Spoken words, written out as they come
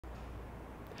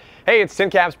Hey, it's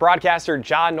TinCaps broadcaster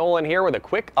John Nolan here with a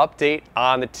quick update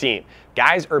on the team.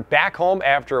 Guys are back home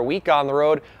after a week on the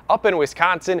road up in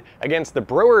Wisconsin against the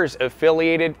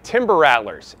Brewers-affiliated Timber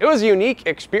Rattlers. It was a unique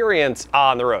experience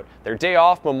on the road. Their day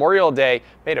off, Memorial Day,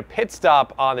 made a pit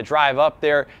stop on the drive up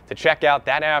there to check out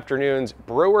that afternoon's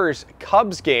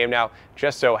Brewers-Cubs game. Now,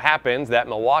 just so happens that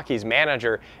Milwaukee's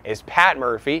manager is Pat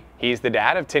Murphy. He's the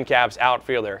dad of TinCaps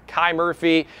outfielder Kai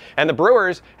Murphy. And the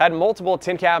Brewers had multiple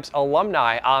TinCaps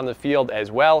alumni on the field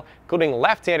as well, including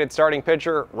left-handed starting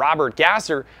pitcher Robert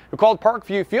Gasser, who called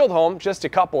Parkview Field home just a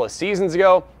couple of seasons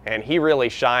ago, and he really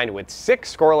shined with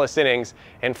 6 scoreless innings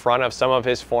in front of some of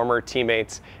his former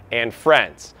teammates and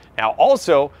friends. Now,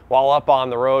 also, while up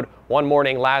on the road one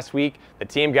morning last week, the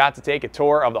team got to take a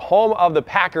tour of the home of the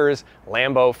Packers,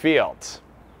 Lambeau Field.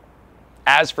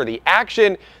 As for the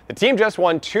action, the team just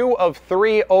won 2 of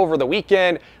 3 over the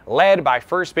weekend, led by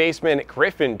first baseman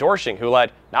Griffin Doersching, who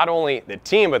led not only the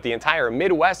team but the entire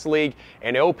Midwest League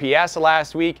in OPS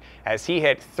last week, as he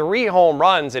hit 3 home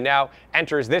runs and now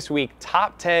enters this week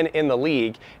top 10 in the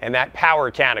league in that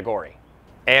power category.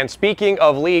 And speaking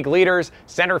of league leaders,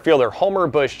 center fielder Homer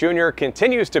Bush Jr.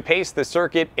 continues to pace the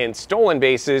circuit in stolen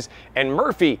bases, and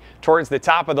Murphy towards the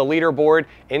top of the leaderboard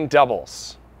in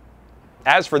doubles.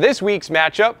 As for this week's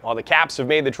matchup, while the Caps have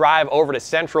made the drive over to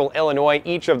Central Illinois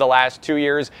each of the last 2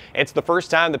 years, it's the first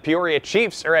time the Peoria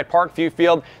Chiefs are at Parkview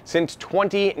Field since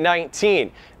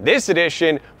 2019. This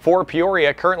edition for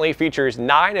Peoria currently features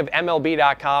 9 of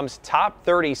MLB.com's top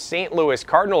 30 St. Louis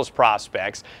Cardinals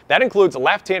prospects. That includes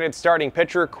left-handed starting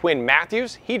pitcher Quinn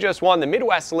Matthews. He just won the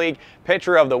Midwest League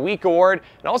Pitcher of the Week award.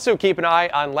 And also keep an eye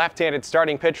on left-handed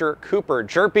starting pitcher Cooper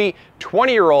Jerpy,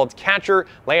 20-year-old catcher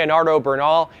Leonardo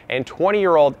Bernal, and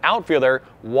 20-year-old outfielder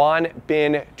Juan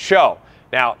Bin Cho.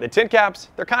 Now, the TinCaps,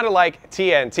 they're kind of like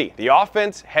TNT. The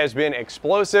offense has been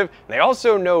explosive, and they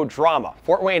also know drama.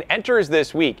 Fort Wayne enters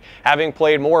this week having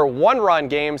played more one-run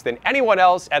games than anyone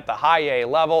else at the high A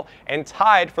level and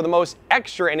tied for the most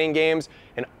extra inning games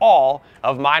in all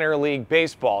of minor league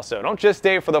baseball. So don't just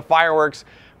stay for the fireworks.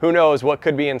 Who knows what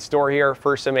could be in store here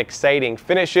for some exciting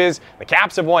finishes. The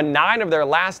Caps have won 9 of their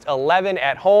last 11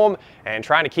 at home and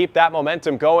trying to keep that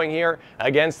momentum going here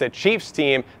against the Chiefs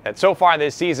team that so far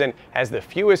this season has the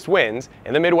fewest wins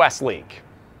in the Midwest League.